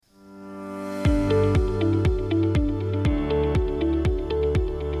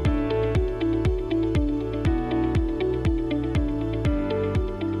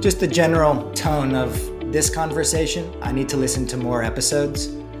just the general tone of this conversation. I need to listen to more episodes.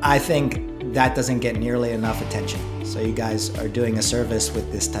 I think that doesn't get nearly enough attention. So you guys are doing a service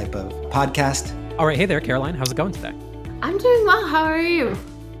with this type of podcast. All right. Hey there, Caroline. How's it going today? I'm doing well. How are you?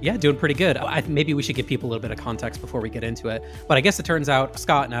 Yeah, doing pretty good. Maybe we should give people a little bit of context before we get into it. But I guess it turns out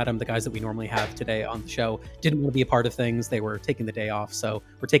Scott and Adam, the guys that we normally have today on the show, didn't want to be a part of things. They were taking the day off. So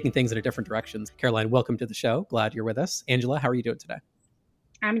we're taking things in a different direction. Caroline, welcome to the show. Glad you're with us. Angela, how are you doing today?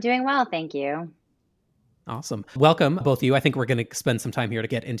 I'm doing well, thank you. Awesome. Welcome, both of you. I think we're going to spend some time here to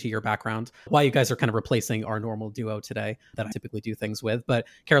get into your background, why you guys are kind of replacing our normal duo today that I typically do things with. But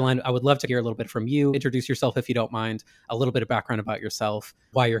Caroline, I would love to hear a little bit from you. Introduce yourself if you don't mind, a little bit of background about yourself,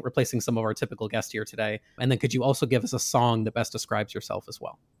 why you're replacing some of our typical guests here today. And then could you also give us a song that best describes yourself as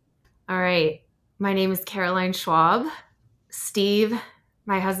well? All right. My name is Caroline Schwab. Steve,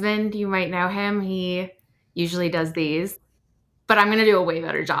 my husband, you might know him. He usually does these, but I'm going to do a way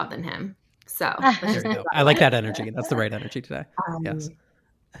better job than him. So there you go. I like that energy. That's the right energy today. Yes.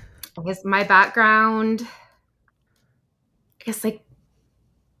 I guess my background, like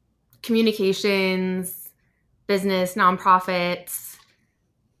communications, business, nonprofits.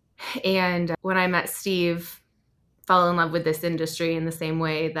 And when I met Steve, fell in love with this industry in the same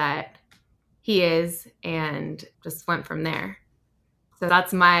way that he is and just went from there. So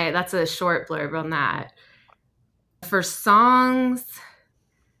that's a short blurb on that. For songs,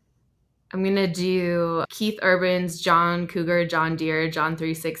 I'm going to do Keith Urban's John Cougar, John Deere, John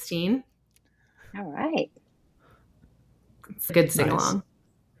 3:16. All right. It's a good sing-along. Nice.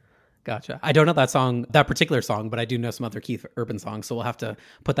 Gotcha. I don't know that particular song, but I do know some other Keith Urban songs, so we'll have to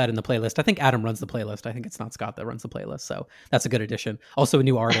put that in the playlist. I think Adam runs the playlist. I think it's not Scott that runs the playlist, so that's a good addition. Also a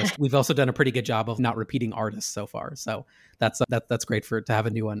new artist. We've also done a pretty good job of not repeating artists so far, so that's great to have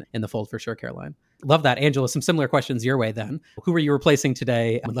a new one in the fold for sure, Caroline. Love that. Angela, some similar questions your way then. Who are you replacing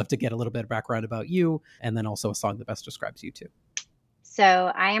today? I'd love to get a little bit of background about you, and then also a song that best describes you too.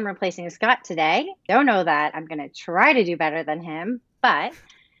 So I am replacing Scott today. Don't know that I'm going to try to do better than him, but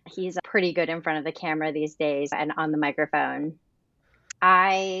he's pretty good in front of the camera these days and on the microphone.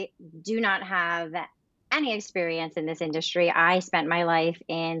 I do not have any experience in this industry. I spent my life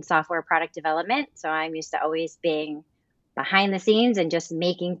in software product development, so I'm used to always being behind the scenes and just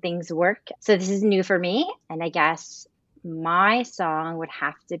making things work. So this is new for me. And I guess my song would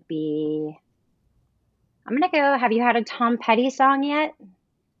have to be, I'm going to go, have you had a Tom Petty song yet?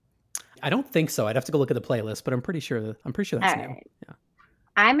 I don't think so. I'd have to go look at the playlist, but I'm pretty sure that's new. Right. Yeah.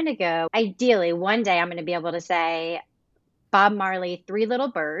 I'm going to go, ideally, one day I'm going to be able to say Bob Marley, Three Little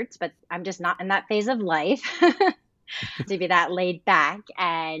Birds, but I'm just not in that phase of life to be that laid back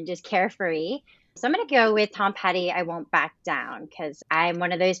and just carefree. So I'm going to go with Tom Petty, I Won't Back Down, because I'm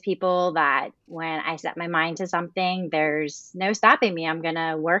one of those people that when I set my mind to something, there's no stopping me. I'm going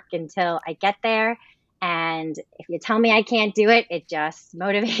to work until I get there. And if you tell me I can't do it, it just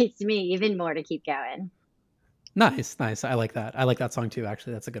motivates me even more to keep going. Nice. I like that. I like that song too,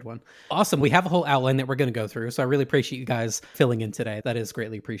 actually. That's a good one. Awesome. We have a whole outline that we're going to go through. So I really appreciate you guys filling in today. That is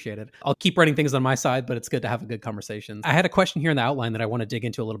greatly appreciated. I'll keep running things on my side, but it's good to have a good conversation. I had a question here in the outline that I want to dig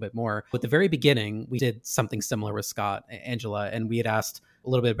into a little bit more. At the very beginning, we did something similar with Scott, Angela, and we had asked a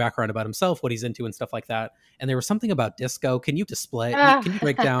little bit of background about himself, what he's into and stuff like that. And there was something about disco. Can you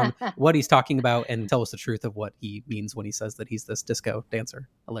break down what he's talking about and tell us the truth of what he means when he says that he's this disco dancer,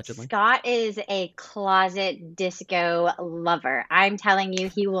 allegedly? Scott is a closet disco lover. I'm telling you,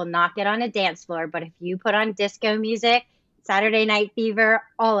 he will not get on a dance floor, but if you put on disco music, Saturday Night Fever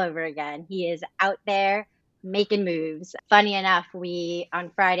all over again. He is out there making moves. Funny enough,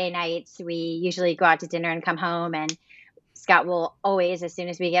 on Friday nights, we usually go out to dinner and come home, and Scott will always, as soon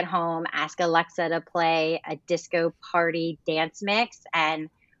as we get home, ask Alexa to play a disco party dance mix, and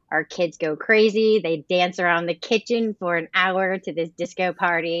our kids go crazy. They dance around the kitchen for an hour to this disco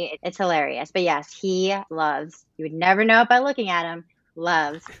party. It's hilarious. But yes, he loves, you would never know it by looking at him,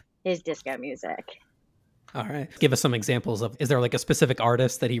 loves his disco music. All right. Give us some examples of, is there like a specific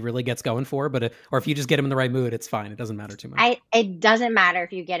artist that he really gets going for? Or if you just get him in the right mood, it's fine. It doesn't matter too much. It doesn't matter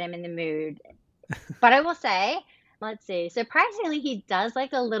if you get him in the mood. But I will say, let's see. Surprisingly, he does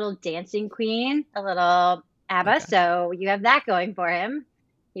like a little Dancing Queen, a little ABBA. Okay. So you have that going for him.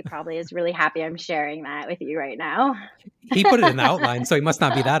 He probably is really happy I'm sharing that with you right now. He put it in the outline, so he must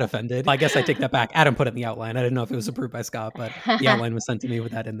not be that offended. I guess I take that back. Adam put it in the outline. I didn't know if it was approved by Scott, but the outline was sent to me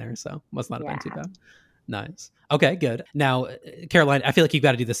with that in there, so must not have been too bad. Nice. Okay, good. Now, Caroline, I feel like you've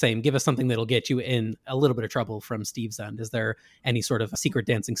got to do the same. Give us something that'll get you in a little bit of trouble from Steve's end. Is there any sort of secret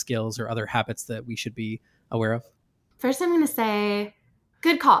dancing skills or other habits that we should be aware of? First, I'm going to say,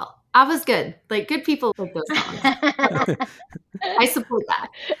 good call. I was good. Like, good people like those songs. I support that,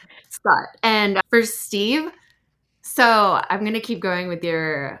 Scott. And for Steve, so I'm going to keep going with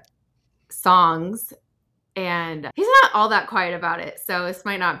your songs. And he's not all that quiet about it. So this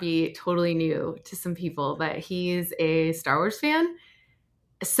might not be totally new to some people, but he's a Star Wars fan.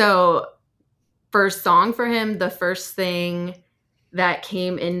 So first song for him, the first thing that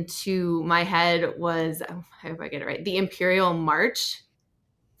came into my head was, I hope I get it right, the Imperial March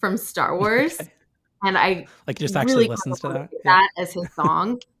from Star Wars. Okay. And I Like just really actually listens to that. that as his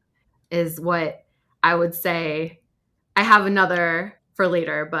song is what I would say. I have another for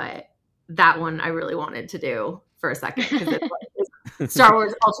later, but that one I really wanted to do for a second because it's Star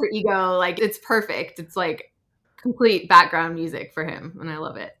Wars alter ego. Like it's perfect. It's like complete background music for him, and I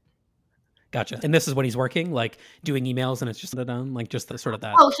love it. Gotcha. And this is when he's working, like doing emails, and it's just done, like just the sort of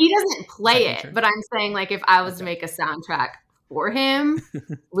that. Oh, he doesn't play nature. it, but I'm saying like if I was to make a soundtrack for him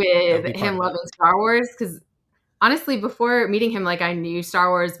with him loving Star Wars, because honestly, before meeting him, like I knew Star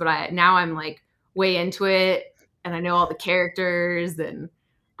Wars, but now I'm like way into it, and I know all the characters and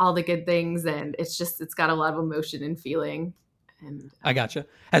all the good things, and it's got a lot of emotion and feeling. And I gotcha.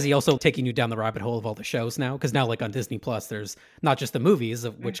 Has he also taken you down the rabbit hole of all the shows now? Because now, like on Disney Plus, there's not just the movies,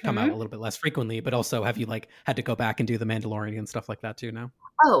 which come out a little bit less frequently, but also have you like had to go back and do the Mandalorian and stuff like that too now?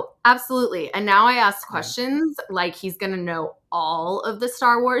 Oh, absolutely. And now I ask questions like he's going to know all of the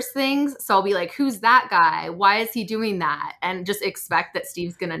Star Wars things. So I'll be like, who's that guy? Why is he doing that? And just expect that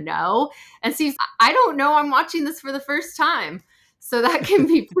Steve's going to know. And Steve's, I don't know. I'm watching this for the first time. So that can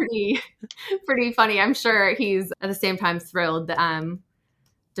be pretty funny. I'm sure he's at the same time thrilled that I'm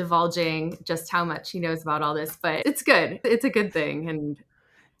divulging just how much he knows about all this. But it's good. It's a good thing. And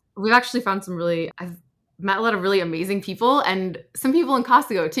we've actually found I've met a lot of really amazing people and some people in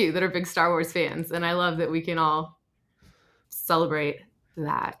Costco too that are big Star Wars fans. And I love that we can all celebrate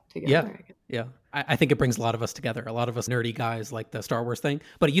that together. Yeah. I think it brings a lot of us together. A lot of us nerdy guys like the Star Wars thing,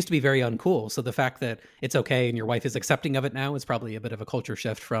 but it used to be very uncool. So the fact that it's okay and your wife is accepting of it now is probably a bit of a culture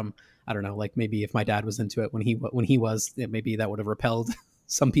shift from, I don't know, like maybe if my dad was into it when he was, maybe that would have repelled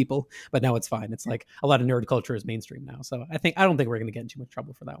some people, but now it's fine. It's like a lot of nerd culture is mainstream now. So I don't think we're going to get in too much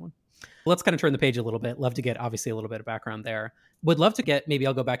trouble for that one. Let's kind of turn the page a little bit. Love to get obviously a little bit of background there. Would love to get, maybe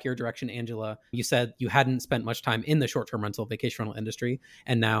I'll go back your direction, Angela. You said you hadn't spent much time in the short-term rental vacation rental industry,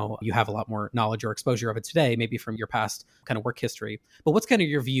 and now you have a lot more knowledge or exposure of it today, maybe from your past kind of work history. But what's kind of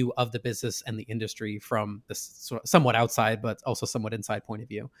your view of the business and the industry from this somewhat outside, but also somewhat inside point of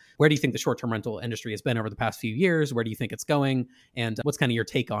view? Where do you think the short-term rental industry has been over the past few years? Where do you think it's going? And what's kind of your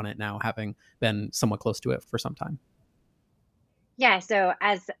take on it now, having been somewhat close to it for some time? Yeah, so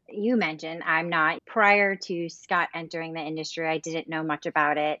as you mentioned, prior to Scott entering the industry, I didn't know much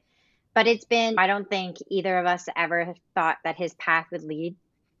about it. But I don't think either of us ever thought that his path would lead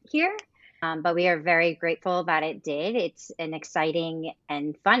here. But we are very grateful that it did. It's an exciting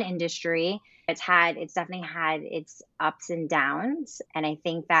and fun industry. It's definitely had its ups and downs. And I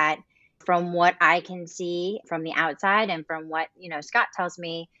think that from what I can see from the outside and from what, Scott tells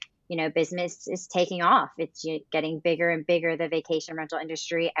me, business is taking off. It's getting bigger and bigger, the vacation rental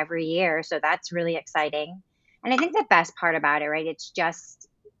industry every year. So that's really exciting. And I think the best part about it, right, it's just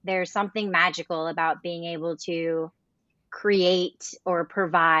there's something magical about being able to create or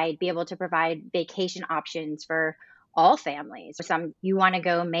be able to provide vacation options for all families. You want to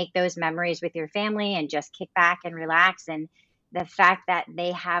go make those memories with your family and just kick back and relax. And the fact that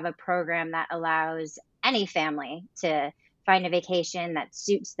they have a program that allows any family to find a vacation that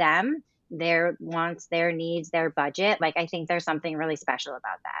suits them, their wants, their needs, their budget. Like, I think there's something really special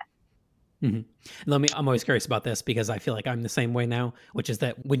about that. Mm-hmm. I'm always curious about this because I feel like I'm the same way now, which is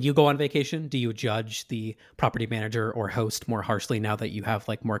that when you go on vacation, do you judge the property manager or host more harshly now that you have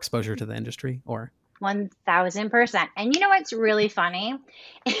like more exposure to the industry, or? 1000%. And you know what's really funny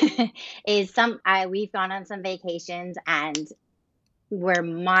is we've gone on some vacations and where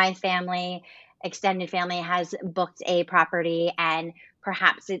my extended family has booked a property and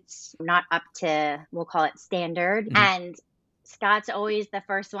perhaps it's not up to, we'll call it standard. Mm-hmm. And Scott's always the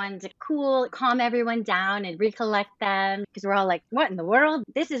first one to calm everyone down and recollect them because we're all like, what in the world?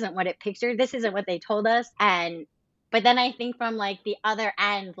 This isn't what it pictured. This isn't what they told us. But then I think from like the other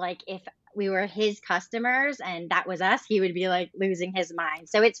end, like if we were his customers and that was us, he would be like losing his mind.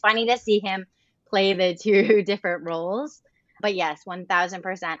 So it's funny to see him play the two different roles. But yes,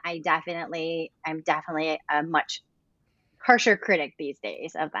 1000%. I'm definitely a much harsher critic these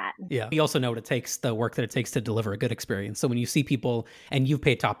days of that. Yeah. You also know what it takes, the work that it takes to deliver a good experience. So when you see people and you've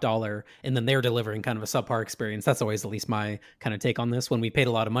paid top dollar and then they're delivering kind of a subpar experience, that's always at least my kind of take on this. When we paid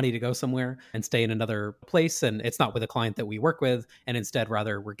a lot of money to go somewhere and stay in another place and it's not with a client that we work with, and instead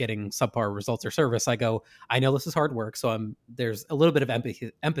rather we're getting subpar results or service, I go, I know this is hard work. So there's a little bit of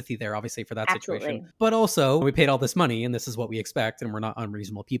empathy there, obviously, for that situation. But also we paid all this money and this is what we expect and we're not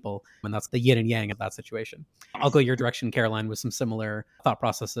unreasonable people. And that's the yin and yang of that situation. I'll go your direction, Caroline, with some similar thought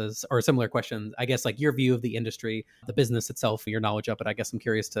processes or similar questions. I guess like your view of the industry, the business itself, your knowledge of it. I guess I'm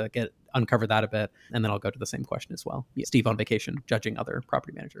curious to uncover that a bit. And then I'll go to the same question as well. Yeah, Steve on vacation, judging other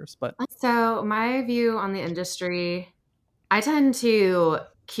property managers. But so my view on the industry, I tend to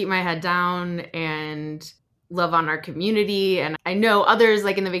keep my head down and love on our community. And I know others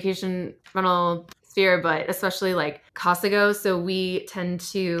like in the vacation rental sphere, but especially like Casago. So we tend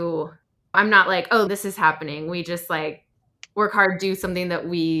to, I'm not like, oh, this is happening. We just like work hard, do something that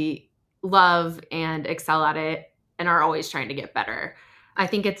we love and excel at it and are always trying to get better. I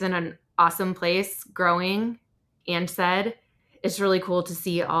think it's in an awesome place growing. And said, it's really cool to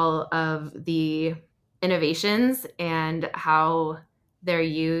see all of the innovations and how they're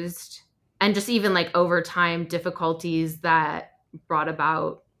used, and just even like over time difficulties that brought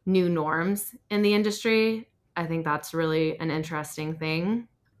about new norms in the industry. I think that's really an interesting thing.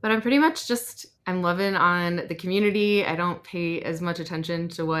 But I'm pretty much I'm loving on the community. I don't pay as much attention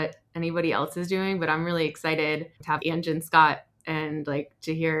to what anybody else is doing, but I'm really excited to have Ange and Scott and like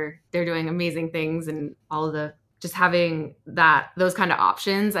to hear they're doing amazing things, and all of the just having those kind of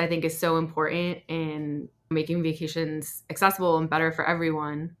options, I think is so important in making vacations accessible and better for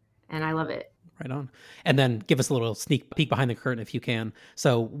everyone. And I love it. Right on. And then give us a little sneak peek behind the curtain if you can.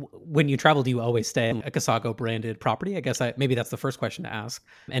 So when you travel, do you always stay in a Casago branded property? I guess maybe that's the first question to ask.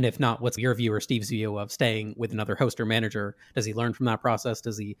 And if not, what's your view or Steve's view of staying with another host or manager? Does he learn from that process?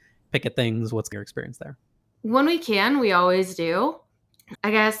 Does he pick at things? What's your experience there? When we can, we always do.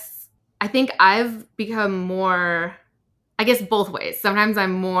 I think I've become more, both ways. Sometimes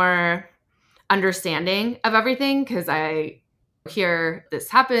I'm more understanding of everything because I hear this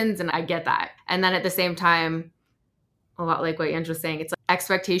happens and I get that. And then at the same time, a lot like what Ange was saying, it's like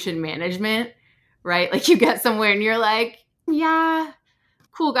expectation management, right? Like you get somewhere and you're like, yeah,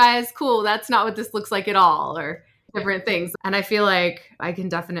 cool guys, cool. That's not what this looks like at all, or different things. And I feel like I can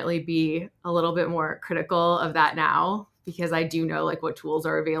definitely be a little bit more critical of that now because I do know like what tools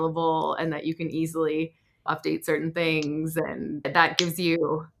are available and that you can easily update certain things. And that gives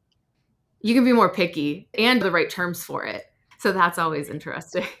you can be more picky and the right terms for it. So that's always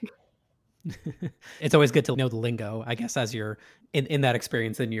interesting. It's always good to know the lingo, I guess, as you're in that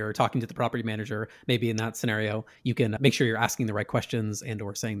experience and you're talking to the property manager. Maybe in that scenario, you can make sure you're asking the right questions and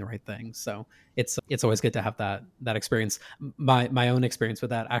or saying the right things. So it's always good to have that experience. My own experience with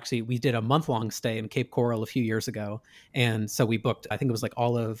that, actually, we did a month-long stay in Cape Coral a few years ago. And so we booked, I think it was like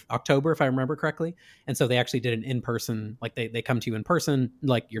all of October, if I remember correctly. And so they actually did an in-person, like they come to you in person,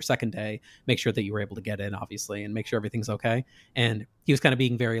 like your second day, make sure that you were able to get in, obviously, and make sure everything's okay. And he was kind of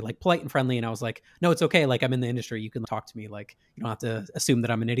being very like polite and friendly. And I was like, no, it's okay. Like I'm in the industry. You can talk to me. Like you don't have to assume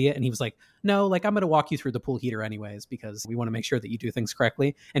that I'm an idiot. And he was like, no, like I'm going to walk you through the pool heater anyways, because we want to make sure that you do things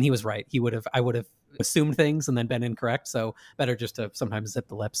correctly. And he was right. I would have assumed things and then been incorrect. So better just to sometimes zip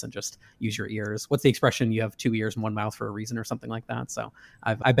the lips and just use your ears. What's the expression? You have 2 ears and 1 mouth for a reason or something like that. So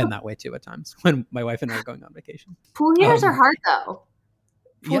I've been that way too at times when my wife and I are going on vacation. Pool heaters are hard though.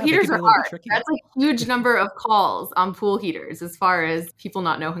 Pool heaters are hard. Tricky. That's a huge number of calls on pool heaters as far as people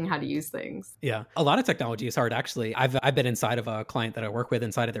not knowing how to use things. Yeah. A lot of technology is hard, actually. I've been inside of a client that I work with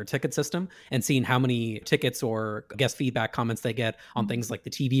inside of their ticket system and seen how many tickets or guest feedback comments they get on things like the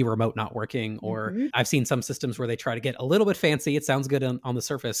TV remote not working. Or I've seen some systems where they try to get a little bit fancy. It sounds good on the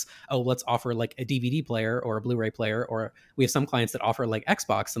surface. Oh, let's offer like a DVD player or a Blu-ray player. Or we have some clients that offer like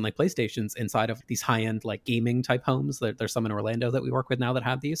Xbox and like PlayStations inside of these high-end like gaming type homes. There's some in Orlando that we work with now that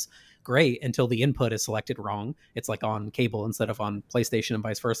have these. Great, until the input is selected wrong. It's like on cable instead of on PlayStation and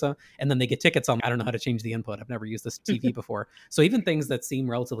vice versa. And then they get tickets on, I don't know how to change the input. I've never used this TV before. So even things that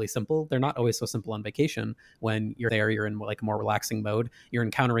seem relatively simple, they're not always so simple on vacation. When you're there, you're in like a more relaxing mode. You're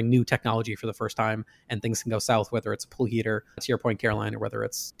encountering new technology for the first time and things can go south, whether it's a pool heater, to your point, Caroline, or whether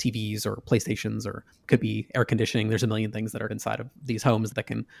it's TVs or PlayStations or could be air conditioning. There's a million things that are inside of these homes that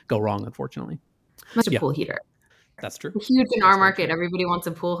can go wrong, unfortunately. Much a pool heater. That's true. Huge in our market. Everybody wants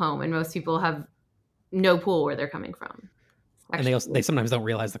a pool home, and most people have no pool where they're coming from. And they sometimes don't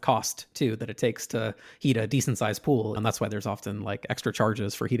realize the cost too that it takes to heat a decent sized pool, and that's why there's often like extra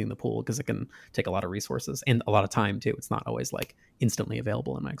charges for heating the pool because it can take a lot of resources and a lot of time too. It's not always like instantly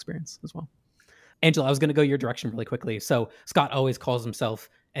available in my experience as well. Angela, I was going to go your direction really quickly. So Scott always calls himself,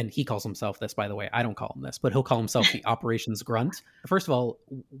 and he calls himself this, by the way. I don't call him this, but he'll call himself the operations grunt. First of all,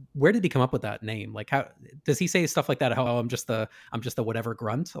 where did he come up with that name? Like, how does he say stuff like that? How I'm just the whatever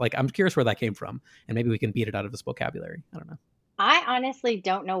grunt. Like, I'm curious where that came from, and maybe we can beat it out of his vocabulary. I don't know. I honestly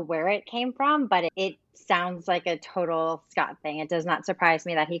don't know where it came from, but it sounds like a total Scott thing. It does not surprise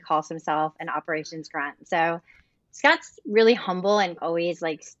me that he calls himself an operations grunt. So Scott's really humble and always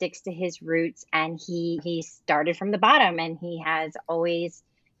like sticks to his roots, and he started from the bottom, and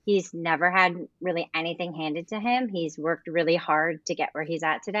he's never had really anything handed to him. He's worked really hard to get where he's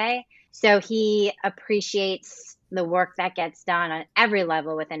at today. So he appreciates the work that gets done on every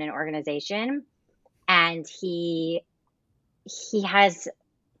level within an organization, and he has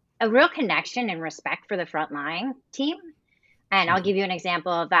a real connection and respect for the frontline team. And I'll give you an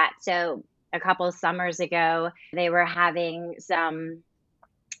example of that. So a couple of summers ago, they were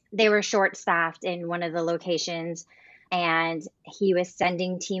short staffed in one of the locations, and he was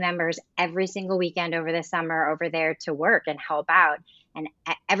sending team members every single weekend over the summer over there to work and help out. And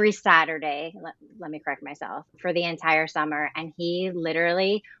every Saturday, let me correct myself, for the entire summer. And he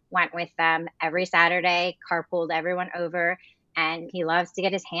literally went with them every Saturday, carpooled everyone over. And he loves to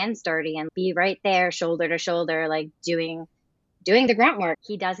get his hands dirty and be right there, shoulder to shoulder, like doing the grunt work.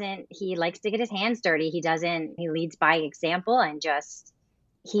 He likes to get his hands dirty. He leads by example, and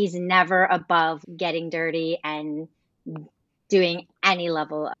he's never above getting dirty and doing any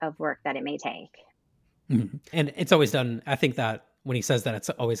level of work that it may take. Mm-hmm. And it's always done. I think that when he says that,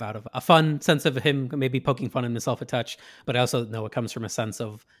 it's always out of a fun sense of him maybe poking fun in himself a touch, but I also know it comes from a sense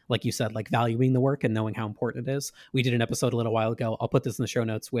of, like you said, like valuing the work and knowing how important it is. We did an episode a little while ago, I'll put this in the show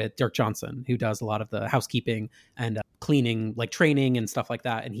notes, with Dirk Johnson, who does a lot of the housekeeping and cleaning, like training and stuff like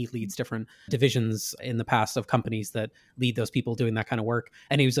that. And he leads different divisions in the past of companies that lead those people doing that kind of work.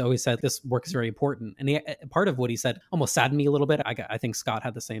 And he's always said this work is very important. And part of what he said almost saddened me a little bit. I think Scott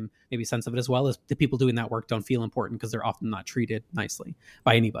had the same maybe sense of it as well, is the people doing that work don't feel important because they're often not treated nicely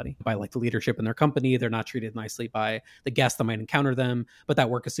by anybody, by like the leadership in their company. They're not treated nicely by the guests that might encounter them. But that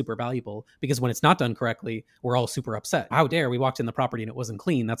work is super valuable, because when it's not done correctly, we're all super upset. How dare we walked in the property and it wasn't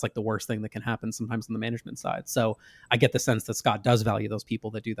clean? That's like the worst thing that can happen sometimes on the management side. So I get the sense that Scott does value those people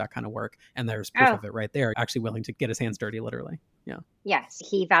that do that kind of work. And there's proof of it right there, actually willing to get his hands dirty, literally. Yeah. Yes,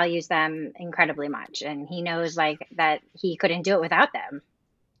 he values them incredibly much. And he knows like that he couldn't do it without them.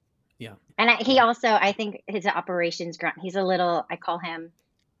 Yeah. And he also, I think his operations grunt, he's a little, I call him,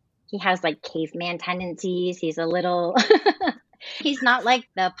 he has like caveman tendencies. He's a little, he's not like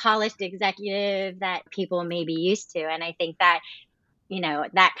the polished executive that people may be used to. And I think that,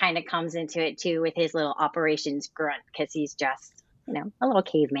 that kind of comes into it too with his little operations grunt, because he's just, a little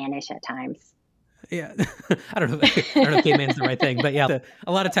cavemanish at times. Yeah. I don't know if caveman's the right thing, but yeah,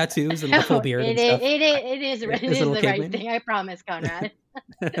 a lot of tattoos and the full beard and stuff. It is the right thing. I promise, Conrad.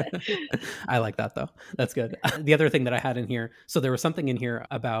 I like that though. That's good. The other thing that I had in here, so there was something in here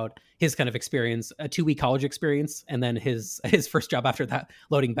about his kind of experience, a 2-week college experience, and then his first job after that,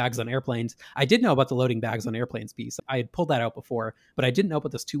 loading bags on airplanes. I did know about the loading bags on airplanes piece. I had pulled that out before, but I didn't know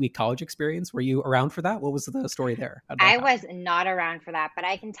about this 2-week college experience. Were you around for that? What was the story there? I was not around for that, but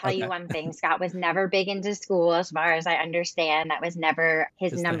I can tell you one thing. Scott was never big into school, as far as I understand. That was never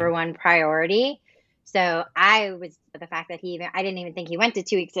his number one priority. So the fact that I didn't even think he went to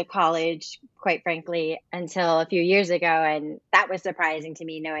 2 weeks of college, quite frankly, until a few years ago. And that was surprising to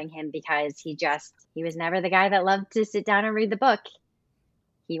me, knowing him, because he was never the guy that loved to sit down and read the book.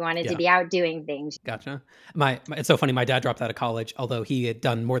 He wanted to be out doing things. Gotcha. It's so funny. My dad dropped out of college, although he had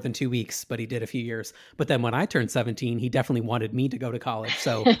done more than 2 weeks, but he did a few years. But then when I turned 17, he definitely wanted me to go to college.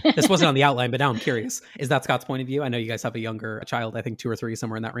 So this wasn't on the outline, but now I'm curious. Is that Scott's point of view? I know you guys have a younger child, I think 2 or 3,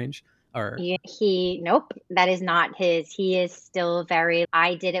 somewhere in that range. Or Nope, that is not his. He is still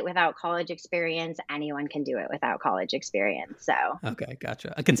I did it without college experience. Anyone can do it without college experience. So okay,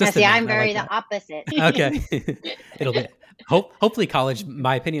 gotcha. A consistent. See, I'm very the opposite. Okay, it'll be. Hopefully college,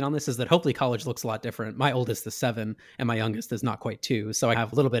 my opinion on this is that hopefully college looks a lot different. My oldest is 7 and my youngest is not quite 2. So I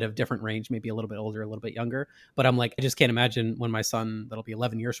have a little bit of different range, maybe a little bit older, a little bit younger. But I'm like, I just can't imagine when my son, that'll be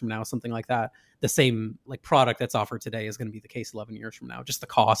 11 years from now, something like that, the same like product that's offered today is going to be the case 11 years from now. Just the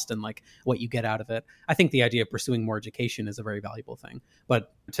cost and like what you get out of it. I think the idea of pursuing more education is a very valuable thing.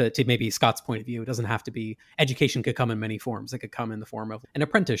 But to maybe Scott's point of view, it doesn't have to be, education could come in many forms. It could come in the form of an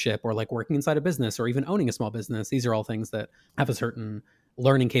apprenticeship or like working inside a business or even owning a small business. These are all things that have a certain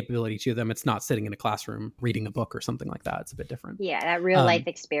learning capability to them. It's not sitting in a classroom reading a book or something like that. It's a bit different. Yeah, that real life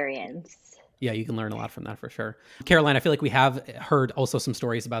experience. Yeah, you can learn a lot from that for sure. Caroline, I feel like we have heard also some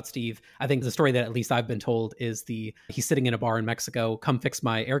stories about Steve. I think the story that at least I've been told is he's sitting in a bar in Mexico, come fix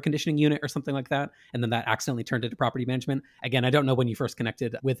my air conditioning unit or something like that. And then that accidentally turned into property management. Again, I don't know when you first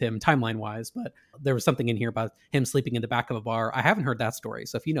connected with him timeline wise, but there was something in here about him sleeping in the back of a bar. I haven't heard that story.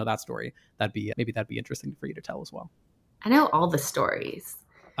 So if you know that story, maybe that'd be interesting for you to tell as well. I know all the stories.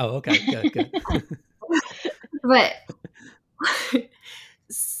 Oh, okay. Good. But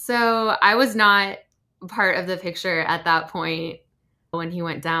so I was not part of the picture at that point when he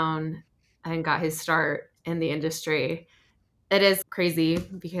went down and got his start in the industry. It is crazy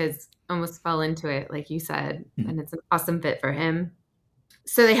because I almost fell into it, like you said, and it's an awesome fit for him.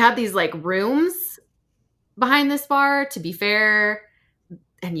 So they had these like rooms behind this bar, to be fair,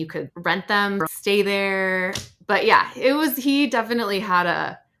 and you could rent them, stay there. But yeah, he definitely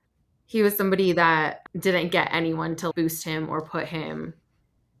he was somebody that didn't get anyone to boost him or put him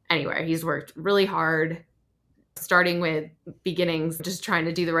anywhere. He's worked really hard, starting with beginnings, just trying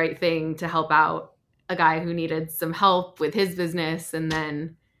to do the right thing to help out a guy who needed some help with his business, and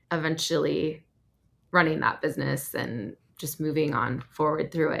then eventually running that business and just moving on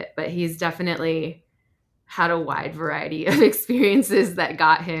forward through it. But he's definitely had a wide variety of experiences that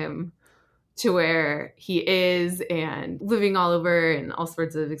got him to where he is, and living all over and all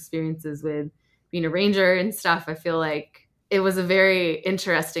sorts of experiences with being a ranger and stuff. I feel like it was a very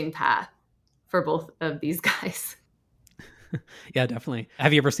interesting path for both of these guys. Yeah, definitely.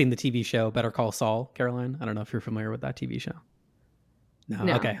 Have you ever seen the TV show Better Call Saul, Caroline? I don't know if you're familiar with that TV show.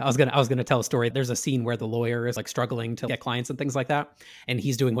 No. Okay. I was gonna tell a story. There's a scene where the lawyer is like struggling to get clients and things like that, and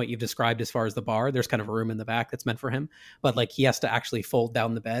he's doing what you've described as far as the bar. There's kind of a room in the back that's meant for him, but like he has to actually fold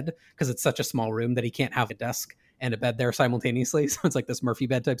down the bed because it's such a small room that he can't have a desk and a bed there simultaneously. So it's like this Murphy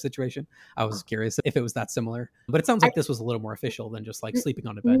bed type situation. I was curious if it was that similar, but it sounds like this was a little more official than just like sleeping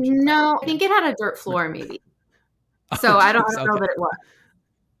on a bed. No, I think it had a dirt floor maybe. So I don't know that it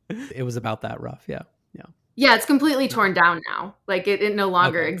was. It was about that rough. Yeah. Yeah, it's completely torn down now. Like it no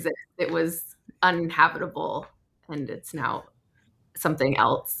longer exists. It was uninhabitable, and it's now something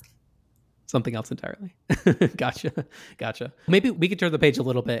else. Something else entirely. Gotcha. Maybe we could turn the page a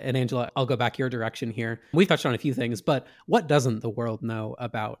little bit, and Angela, I'll go back your direction here. We've touched on a few things, but what doesn't the world know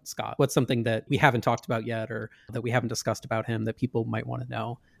about Scott? What's something that we haven't talked about yet, or that we haven't discussed about him that people might want to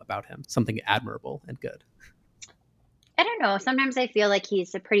know about him? Something admirable and good. I don't know. Sometimes I feel like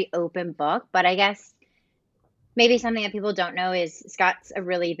he's a pretty open book, but I guess maybe something that people don't know is Scott's a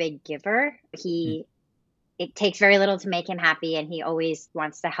really big giver. It takes very little to make him happy, and he always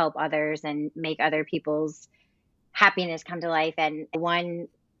wants to help others and make other people's happiness come to life. And one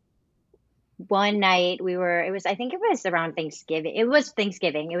night I think it was around Thanksgiving. It was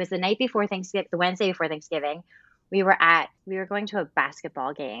Thanksgiving. It was the night before Thanksgiving, the Wednesday before Thanksgiving. We were going to a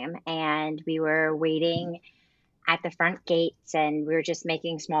basketball game, and we were waiting at the front gates, and we were just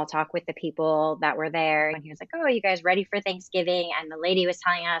making small talk with the people that were there. And he was like, "Oh, you guys ready for Thanksgiving?" And the lady was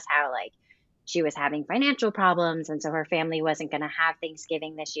telling us how like she was having financial problems, and so her family wasn't going to have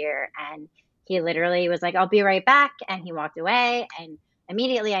Thanksgiving this year. And he literally was like, "I'll be right back." And he walked away, and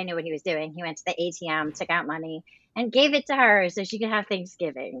immediately I knew what he was doing. He went to the ATM, took out money, and gave it to her so she could have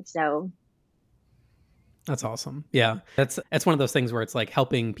Thanksgiving. So that's awesome. Yeah. That's one of those things where it's like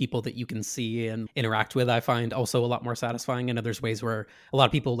helping people that you can see and interact with, I find also a lot more satisfying. I know there's ways where a lot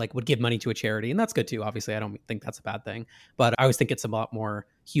of people like would give money to a charity, and that's good too. Obviously, I don't think that's a bad thing, but I always think it's a lot more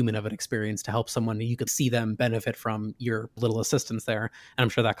human of an experience to help someone and you could see them benefit from your little assistance there. And I'm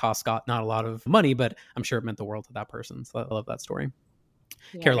sure that cost Scott not a lot of money, but I'm sure it meant the world to that person. So I love that story.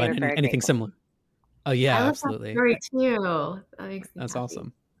 yeah, Caroline, anything grateful. similar? Oh yeah, I love absolutely. That story too. That's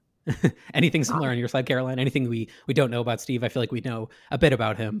awesome. Anything similar on your side, Caroline? Anything we don't know about Steve? I feel like we know a bit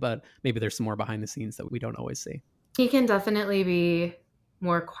about him, but maybe there's some more behind the scenes that we don't always see. He can definitely be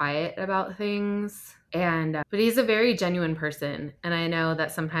more quiet about things, but he's a very genuine person. And I know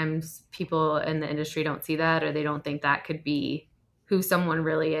that sometimes people in the industry don't see that, or they don't think that could be who someone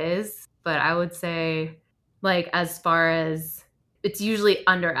really is. But I would say, like, as far as it's usually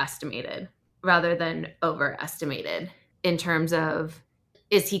underestimated rather than overestimated in terms of,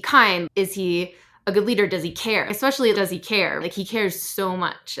 is he kind? Is he a good leader? Does he care? Especially, does he care? Like, he cares so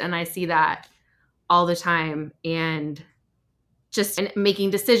much. And I see that all the time. And just making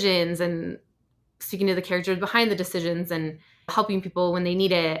decisions and speaking to the characters behind the decisions and helping people when they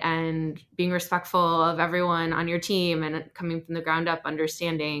need it and being respectful of everyone on your team and coming from the ground up,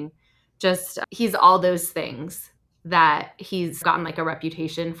 understanding. Just, he's all those things that he's gotten like a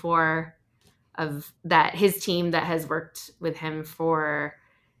reputation for, of that his team that has worked with him for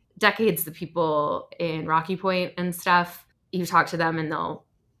decades, the people in Rocky Point and stuff, you talk to them and they'll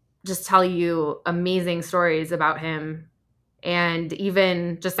just tell you amazing stories about him. And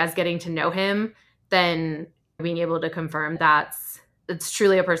even just as getting to know him, then being able to confirm it's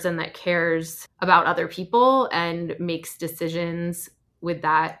truly a person that cares about other people and makes decisions with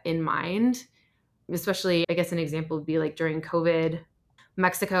that in mind. Especially, I guess an example would be like during COVID,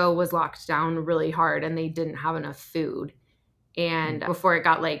 Mexico was locked down really hard and they didn't have enough food. And before it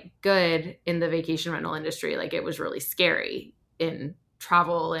got like good in the vacation rental industry, like it was really scary in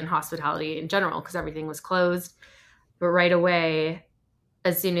travel and hospitality in general because everything was closed. But right away,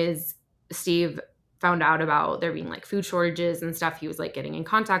 as soon as Steve found out about there being like food shortages and stuff, he was like getting in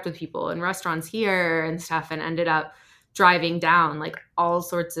contact with people in restaurants here and stuff, and ended up driving down like all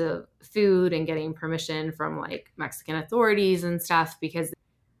sorts of food and getting permission from like Mexican authorities and stuff because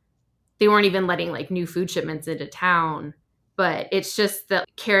they weren't even letting like new food shipments into town. But it's just the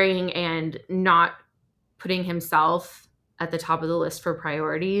caring and not putting himself at the top of the list for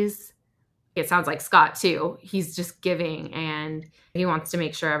priorities. It sounds like Scott too. He's just giving and he wants to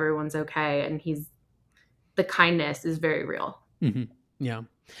make sure everyone's okay. And the kindness is very real. Mm-hmm. Yeah.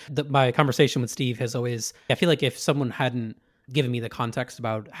 My conversation with Steve has always, I feel like if someone hadn't given me the context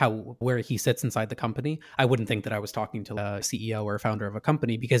about where he sits inside the company, I wouldn't think that I was talking to a CEO or a founder of a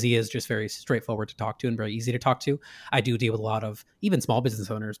company, because he is just very straightforward to talk to and very easy to talk to. I do deal with a lot of even small business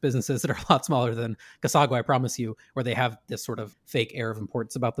owners, businesses that are a lot smaller than Casago, I promise you, where they have this sort of fake air of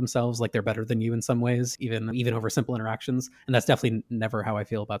importance about themselves, like they're better than you in some ways, even over simple interactions. And that's definitely never how I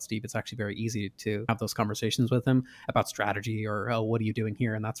feel about Steve. It's actually very easy to have those conversations with him about strategy or, oh, what are you doing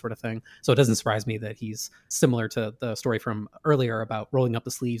here, and that sort of thing. So it doesn't surprise me that he's similar to the story from earlier about rolling up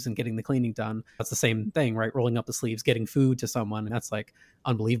the sleeves and getting the cleaning done. That's the same thing, right? Rolling up the sleeves, getting food to someone. And that's like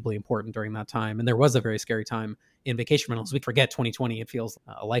unbelievably important during that time. And there was a very scary time in vacation rentals. We forget 2020. It feels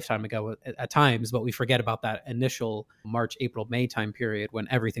a lifetime ago at times, but we forget about that initial March, April, May time period when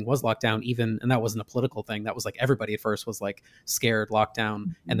everything was locked down, and that wasn't a political thing. That was like everybody at first was like scared, locked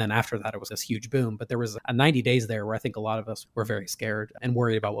down. And then after that, it was this huge boom. But there was a 90 days there where I think a lot of us were very scared and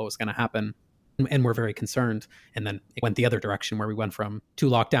worried about what was going to happen. And we're very concerned. And then it went the other direction where we went from 2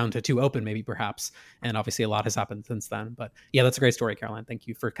 lockdown to 2 open, maybe perhaps. And obviously a lot has happened since then. But yeah, that's a great story, Caroline. Thank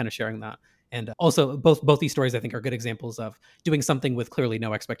you for kind of sharing that. And also both these stories, I think, are good examples of doing something with clearly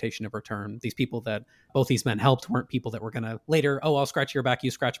no expectation of return. These people that both these men helped weren't people that were going to later, oh, I'll scratch your back,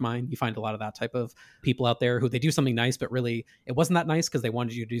 you scratch mine. You find a lot of that type of people out there who they do something nice, but really it wasn't that nice because they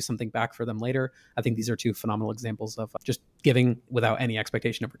wanted you to do something back for them later. I think these are 2 phenomenal examples of just giving without any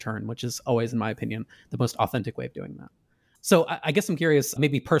expectation of return, which is always, in my opinion, the most authentic way of doing that. So I guess I'm curious,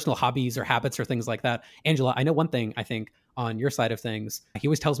 maybe personal hobbies or habits or things like that. Angela, I know one thing, I think, on your side of things, he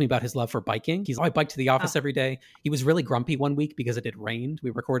always tells me about his love for biking. I bike to the office every day. He was really grumpy one week because it had rained. We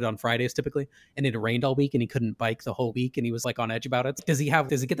recorded on Fridays typically, and it rained all week and he couldn't bike the whole week. And he was like on edge about it. Does he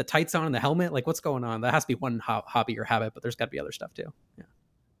get the tights on and the helmet? Like, what's going on? That has to be one hobby or habit, but there's got to be other stuff too. Yeah.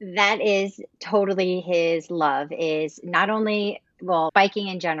 That is totally his love, is not only, well, biking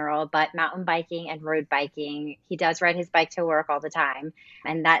in general, but mountain biking and road biking. He does ride his bike to work all the time.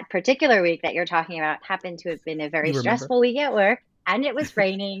 And that particular week that you're talking about happened to have been a very stressful week at work, and it was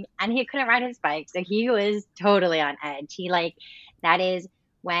raining and he couldn't ride his bike. So he was totally on edge. That is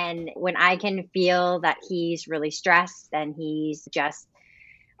when I can feel that he's really stressed and he's just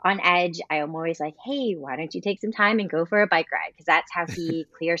on edge. I'm always like, hey, why don't you take some time and go for a bike ride? Because that's how he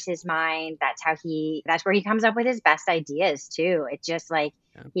clears his mind. That's where he comes up with his best ideas too. It's just like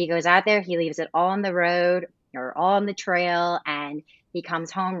he goes out there, he leaves it all on the road or all on the trail, and he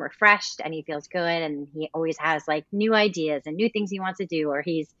comes home refreshed and he feels good. And he always has like new ideas and new things he wants to do, or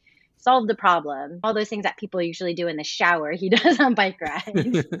he's solved the problem. All those things that people usually do in the shower, he does on bike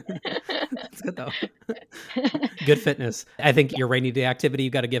rides. That's good though. Good fitness. I think your rainy day activity you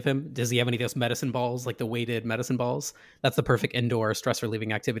got to give him. Does he have any of those medicine balls, like the weighted medicine balls? That's the perfect indoor stress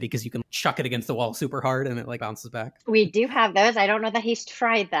relieving activity because you can chuck it against the wall super hard and it like bounces back. We do have those. I don't know that he's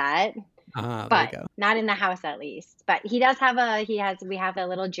tried that. But not in the house, at least. But we have a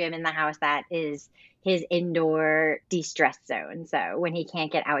little gym in the house that is his indoor de-stress zone. So when he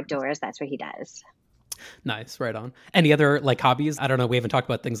can't get outdoors, that's what he does. Nice. Right on. Any other like hobbies? I don't know. We haven't talked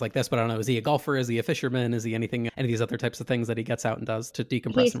about things like this, but I don't know. Is he a golfer? Is he a fisherman? Is he any of these other types of things that he gets out and does to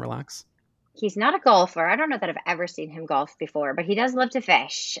decompress and relax? He's not a golfer. I don't know that I've ever seen him golf before, but he does love to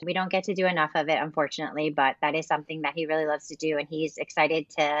fish. We don't get to do enough of it, unfortunately, but that is something that he really loves to do. And he's excited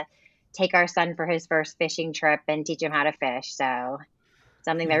to take our son for his first fishing trip and teach him how to fish. So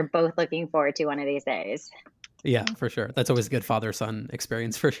something they're both looking forward to one of these days. Yeah, for sure. That's always a good father-son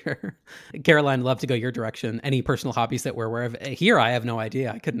experience for sure. Caroline, love to go your direction. Any personal hobbies that we're aware of? Here, I have no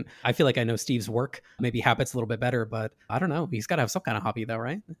idea. I feel like I know Steve's work, maybe habits a little bit better, but I don't know. He's got to have some kind of hobby though,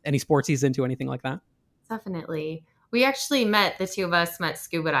 right? Any sports he's into, anything like that? Definitely. We actually the two of us met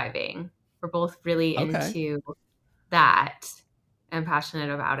scuba diving. We're both really Okay. into that and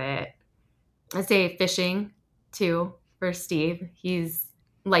passionate about it. I say fishing too for Steve. He's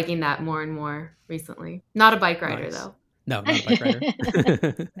liking that more and more recently. Not a bike rider Nice. though. No, not a bike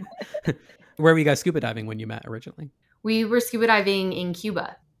rider. Where were you guys scuba diving when you met originally? We were scuba diving in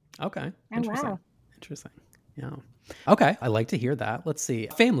Cuba. Okay. Oh, Interesting. wow. Interesting. Yeah. Okay. I like to hear that. Let's see.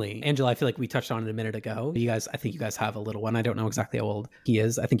 Family. Angela, I feel like we touched on it a minute ago. I think you guys have a little one. I don't know exactly how old he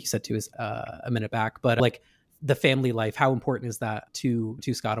is. I think you said 2 is a minute back, but like the family life, how important is that to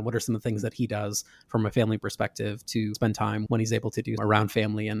Scott? And what are some of the things that he does from a family perspective to spend time when he's able to do around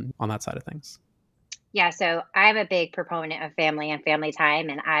family and on that side of things? Yeah, so I'm a big proponent of family and family time,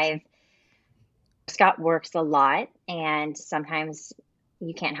 and Scott works a lot, and sometimes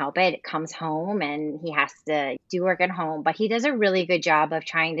you can't help it. It comes home and he has to do work at home, but he does a really good job of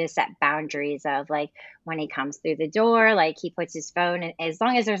trying to set boundaries of like when he comes through the door, like he puts his phone, and as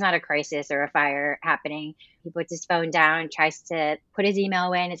long as there's not a crisis or a fire happening, he puts his phone down, tries to put his email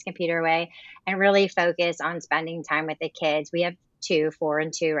away and his computer away, and really focus on spending time with the kids. We have 2, 4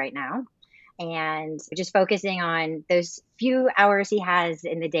 and 2 right now. And just focusing on those few hours he has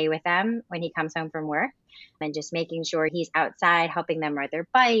in the day with them when he comes home from work, and just making sure he's outside helping them ride their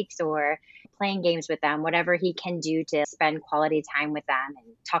bikes or playing games with them, whatever he can do to spend quality time with them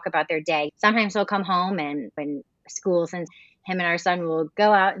and talk about their day. Sometimes he'll come home, and when school, since him and our son will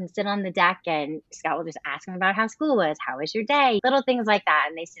go out and sit on the deck, and Scott will just ask him about how school was, how was your day, little things like that.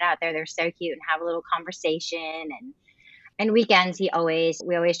 And they sit out there, they're so cute, and have a little conversation. And weekends, we always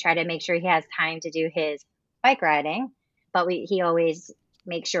try to make sure he has time to do his bike riding, but he always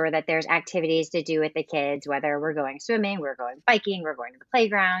makes sure that there's activities to do with the kids, whether we're going swimming, we're going biking, we're going to the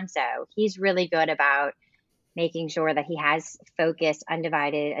playground. So he's really good about making sure that he has focused,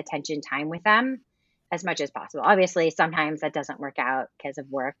 undivided attention time with them as much as possible. Obviously, sometimes that doesn't work out because of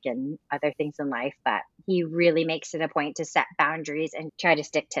work and other things in life, but he really makes it a point to set boundaries and try to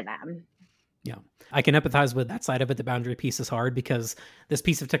stick to them. Yeah, I can empathize with that side of it. The boundary piece is hard because this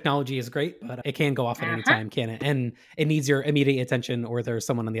piece of technology is great, but it can go off at any time, can it? And it needs your immediate attention, or there's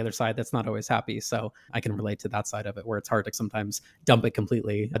someone on the other side that's not always happy. So I can relate to that side of it, where it's hard to sometimes dump it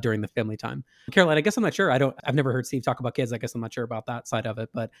completely during the family time. Caroline, I guess I'm not sure. I've never heard Steve talk about kids. I guess I'm not sure about that side of it,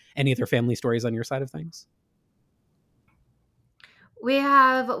 but any other family stories on your side of things? We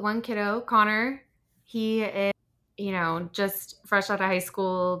have one kiddo, Connor. He is, just fresh out of high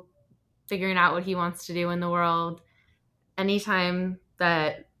school, figuring out what he wants to do in the world. Anytime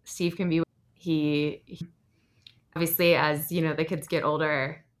that Steve can be, he obviously, as the kids get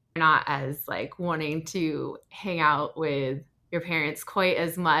older, they're not as like wanting to hang out with your parents quite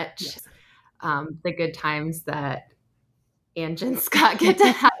as much. Yes. The good times that Ange and Scott get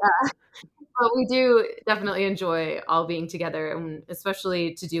to have. But we do definitely enjoy all being together, and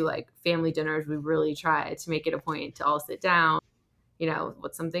especially to do like family dinners. We really try to make it a point to all sit down.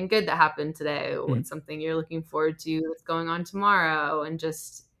 What's something good that happened today? What's something you're looking forward to that's going on tomorrow? And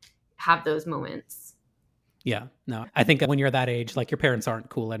just have those moments. Yeah, no, I think when you're that age, like your parents aren't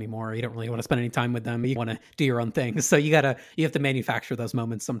cool anymore. You don't really want to spend any time with them. You want to do your own thing. So you have to manufacture those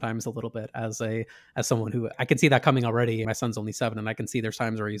moments sometimes a little bit as someone who I can see that coming already. My son's only 7, and I can see there's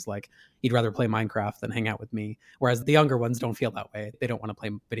times where he's like, he'd rather play Minecraft than hang out with me. Whereas the younger ones don't feel that way. They don't want to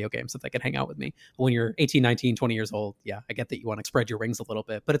play video games if they can hang out with me. But when you're 18, 19, 20 years old, yeah, I get that you want to spread your wings a little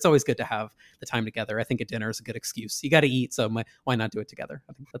bit, but it's always good to have the time together. I think a dinner is a good excuse. You got to eat. So why not do it together?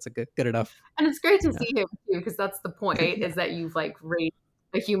 I think that's a good enough. And it's great to see him too, because that's the point, is that you've like raised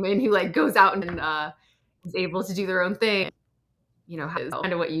a human who like goes out and is able to do their own thing. Has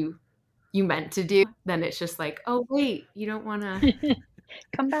kind of what you meant to do. Then it's just like, oh wait, you don't want to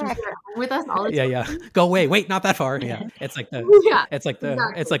come back with us all the time. Yeah. Go away. Wait, not that far. Yeah. It's like Exactly.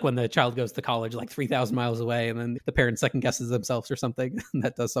 It's like when the child goes to college like 3,000 miles away, and then the parent second guesses themselves or something.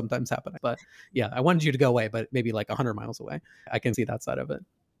 That does sometimes happen. But yeah, I wanted you to go away, but maybe like 100 miles away. I can see that side of it.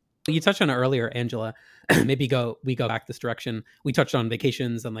 You touched on it earlier, Angela. Maybe we go back this direction. We touched on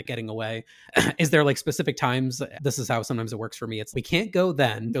vacations and like getting away. Is there like specific times? This is how sometimes it works for me. It's we can't go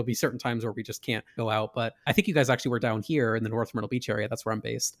then. There'll be certain times where we just can't go out. But I think you guys actually were down here in the North Myrtle Beach area. That's where I'm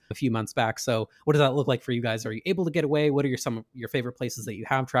based a few months back. So what does that look like for you guys? Are you able to get away? What are some of your favorite places that you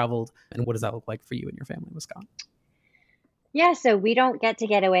have traveled? And what does that look like for you and your family with Scott? Yeah, so we don't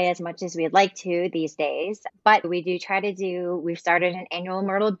get away as much as we'd like to these days, but we do try to we've started an annual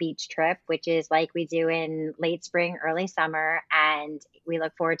Myrtle Beach trip, which is like we do in late spring, early summer, and we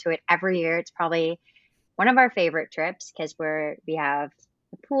look forward to it every year. It's probably one of our favorite trips because we have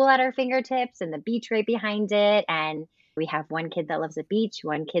the pool at our fingertips and the beach right behind it, and we have one kid that loves the beach,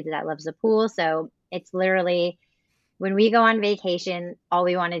 one kid that loves the pool. So it's literally when we go on vacation, all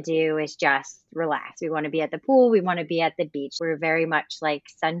we want to do is just relax. We want to be at the pool. We want to be at the beach. We're very much like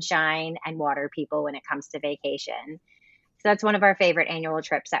sunshine and water people when it comes to vacation. So that's one of our favorite annual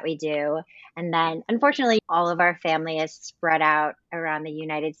trips that we do. And then unfortunately, all of our family is spread out around the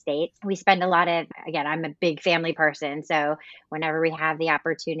United States. We spend a lot of, again, I'm a big family person. So whenever we have the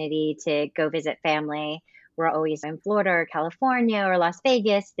opportunity to go visit family, we're always in Florida or California or Las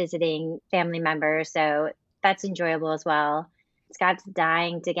Vegas visiting family members. So that's enjoyable as well. Scott's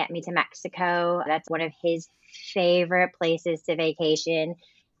dying to get me to Mexico. That's one of his favorite places to vacation.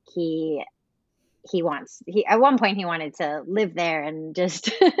 He he at one point he wanted to live there and just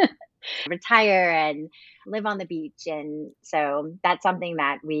retire and live on the beach, and so that's something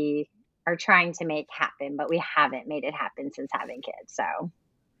that we are trying to make happen, but we haven't made it happen since having kids. So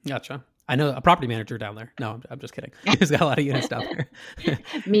Gotcha. I know a property manager down there. No, I'm just kidding. He's got a lot of units down there.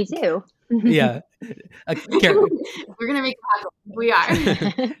 Me too. Yeah. We're going to make it happen. We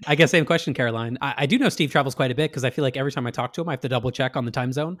are. I guess same question, Caroline. I do know Steve travels quite a bit because I feel like every time I talk to him, I have to double check on the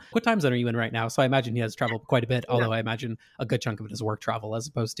time zone. What time zone are you in right now? So I imagine he has traveled quite a bit, although I imagine a good chunk of it is work travel as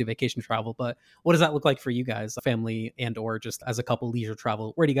opposed to vacation travel. But what does that look like for you guys, family and or just as a couple leisure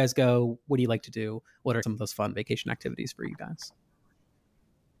travel? Where do you guys go? What do you like to do? What are some of those fun vacation activities for you guys?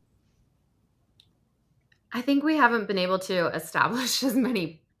 I think we haven't been able to establish as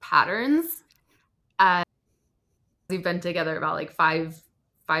many patterns. We've been together about like five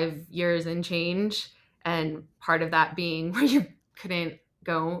years and change, and part of that being where you couldn't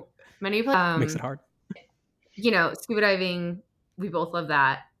go many places. Makes it hard. Scuba diving, we both love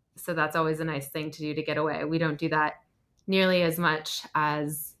that, so that's always a nice thing to do to get away. We don't do that nearly as much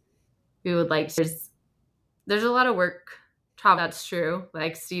as we would like to. There's a lot of work travel. That's true.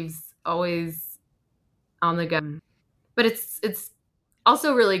 Like Steve's always on the go, but it's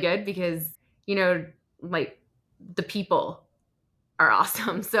also really good because like the people are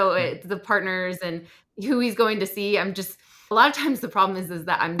awesome. So it's the partners and who he's going to see. A lot of times the problem is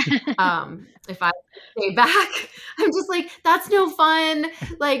that I'm if I stay back, I'm just like, that's no fun.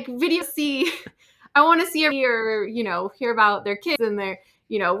 Like video see, I want to see or hear about their kids and their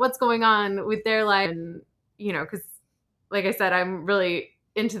what's going on with their life, and because like I said, I'm really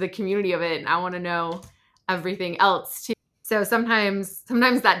into the community of it and I want to know everything else too. So sometimes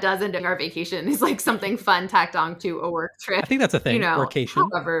that does end up our vacation is like something fun tacked on to a work trip. I think that's a thing. Workation.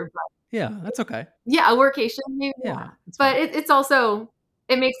 However, yeah, that's okay. Yeah, a workation maybe. Yeah, but it's also,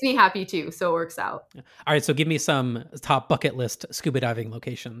 it makes me happy too, so it works out. Yeah. All right, so give me some top bucket list scuba diving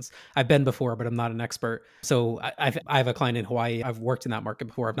locations. I've been before, but I'm not an expert. So I have a client in Hawaii. I've worked in that market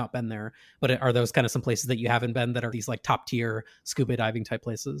before. I've not been there, but are those kind of some places that you haven't been that are these like top tier scuba diving type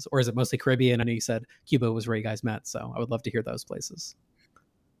places, or is it mostly Caribbean? I know you said Cuba was where you guys met, so I would love to hear those places.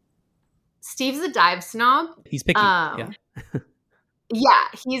 Steve's a dive snob. He's picky. Yeah. Yeah,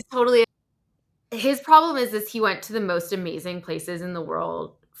 he's totally. His problem is he went to the most amazing places in the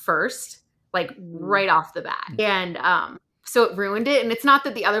world first, like right off the bat. And so it ruined it. And it's not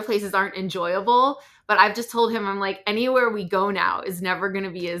that the other places aren't enjoyable, but I've just told him, I'm like, anywhere we go now is never going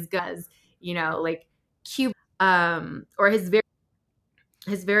to be as good as, like Cuba, or his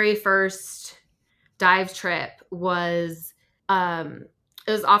very first dive trip was, it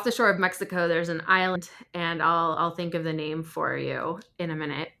was off the shore of Mexico. There's an island, and I'll think of the name for you in a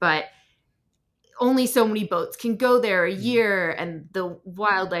minute, but only so many boats can go there a year, and the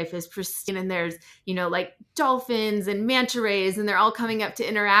wildlife is pristine, and there's like dolphins and manta rays, and they're all coming up to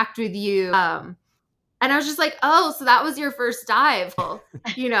interact with you, and I was just like, oh, so that was your first dive.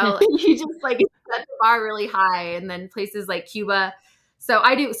 You just like set the bar really high. And then places like Cuba, so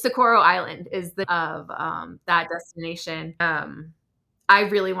I do Socorro Island is the of that destination. I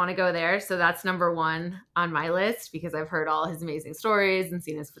really want to go there, so that's number one on my list because I've heard all his amazing stories and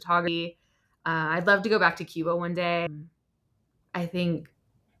seen his photography. I'd love to go back to Cuba one day. I think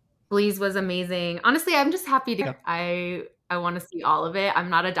Belize was amazing. Honestly, I'm just happy to. Yeah. I want to see all of it.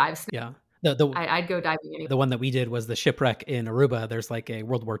 I'm not a dive snob. Yeah, I'd go diving anyway. The one that we did was the shipwreck in Aruba. There's like a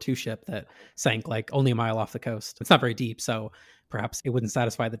World War II ship that sank like only a mile off the coast. It's not very deep, so perhaps it wouldn't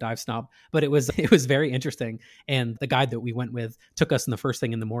satisfy the dive snob, but it was very interesting. And the guide that we went with took us in the first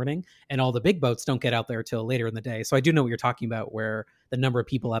thing in the morning, and all the big boats don't get out there till later in the day. So I do know what you're talking about, where the number of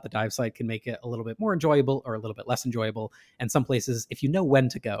people at the dive site can make it a little bit more enjoyable or a little bit less enjoyable. And some places, if you know when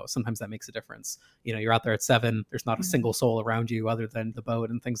to go, sometimes that makes a difference. You're out there at 7, there's not a single soul around you other than the boat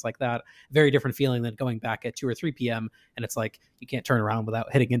and things like that. Very different feeling than going back at 2 or 3 p.m. and it's like you can't turn around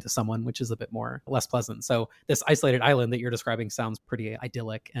without hitting into someone, which is a bit more less pleasant. So this isolated island that you're describing sounds pretty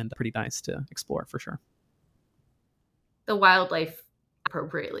idyllic and pretty nice to explore for sure. The wildlife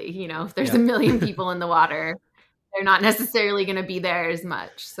appropriately, if there's a million people in the water, they're not necessarily going to be there as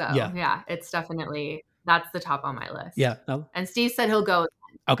much. So yeah, it's definitely, that's the top on my list. Yeah. No. And Steve said he'll go.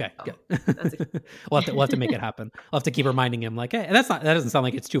 Okay. Good. We'll have to make it happen. I'll have to keep reminding him like, hey, and that doesn't sound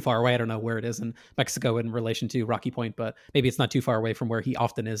like it's too far away. I don't know where it is in Mexico in relation to Rocky Point, but maybe it's not too far away from where he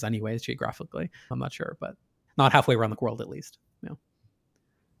often is anyways, geographically. I'm not sure, but not halfway around the world at least. Go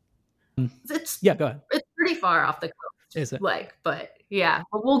ahead. It's pretty far off the coast. Is it? But yeah,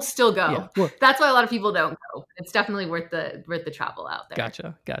 but we'll still go. Yeah. Well, that's why a lot of people don't go. It's definitely worth the travel out there.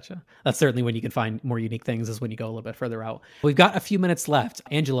 Gotcha. That's certainly when you can find more unique things, is when you go a little bit further out. We've got a few minutes left.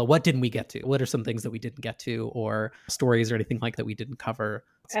 Angela, what didn't we get to? What are some things that we didn't get to, or stories or anything like that we didn't cover?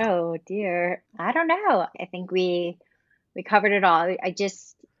 Oh dear. I don't know. I think we covered it all.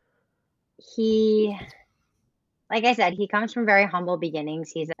 Like I said, he comes from very humble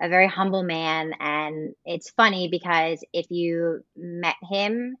beginnings. He's a very humble man. And it's funny because if you met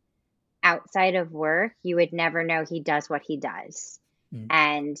him outside of work, you would never know he does what he does.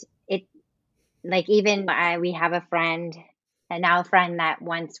 And we have a friend that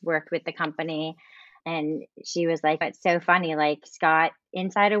once worked with the company. And she was like, it's so funny, like Scott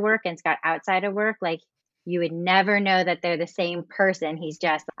inside of work and Scott outside of work, like you would never know that they're the same person. He's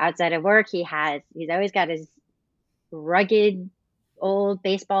just outside of work. He's always got his rugged old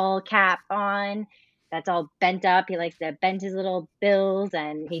baseball cap on that's all bent up. He likes to bend his little bills,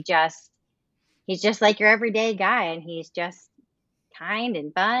 and he's just like your everyday guy, and he's just kind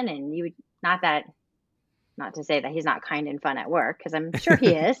and fun. And you would not to say that he's not kind and fun at work, because I'm sure he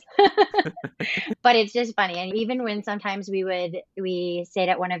is. But it's just funny. And even when sometimes we stayed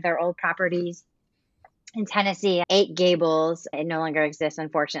at one of their old properties in Tennessee, 8 Gables. It no longer exists,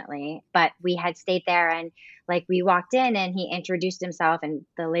 unfortunately. But we had stayed there, and like we walked in and he introduced himself, and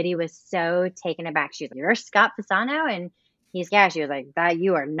the lady was so taken aback. She was like, "You're Scott Fasano?" And she was like, "That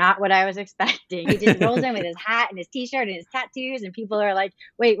you are not what I was expecting." He just rolls in with his hat and his t-shirt and his tattoos, and people are like,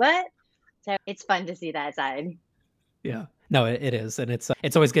 "Wait, what?" So it's fun to see that side. Yeah. No, it is. And it's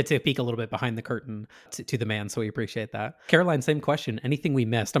always good to peek a little bit behind the curtain to the man. So we appreciate that. Caroline, same question. Anything we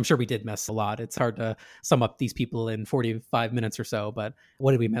missed? I'm sure we did miss a lot. It's hard to sum up these people in 45 minutes or so, but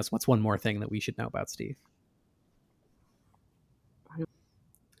what did we miss? What's one more thing that we should know about Steve?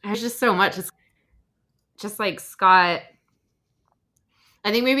 There's just so much. It's just like Scott.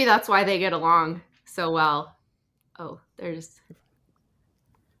 I think maybe that's why they get along so well. Oh,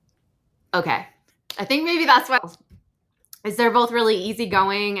 okay. I think maybe that's why. Is they're both really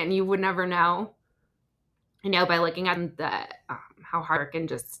easygoing, and you would never know, by looking at them, how hard and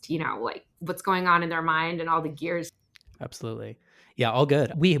just, like what's going on in their mind and all the gears. Absolutely. Yeah, all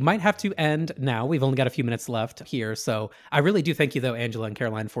good. We might have to end now. We've only got a few minutes left here. So I really do thank you, though, Angela and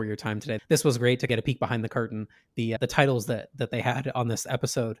Caroline, for your time today. This was great to get a peek behind the curtain. The titles that they had on this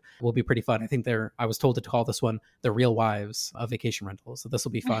episode will be pretty fun. I think I was told to call this one The Real Wives of Vacation Rentals. So this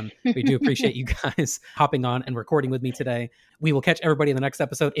will be fun. We do appreciate you guys hopping on and recording with me today. We will catch everybody in the next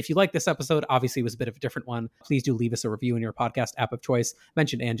episode. If you like this episode, obviously it was a bit of a different one. Please do leave us a review in your podcast app of choice.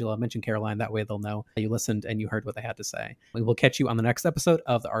 Mention Angela, mention Caroline. That way they'll know you listened and you heard what they had to say. We will catch you on the next episode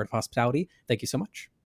of The Art of Hospitality. Thank you so much.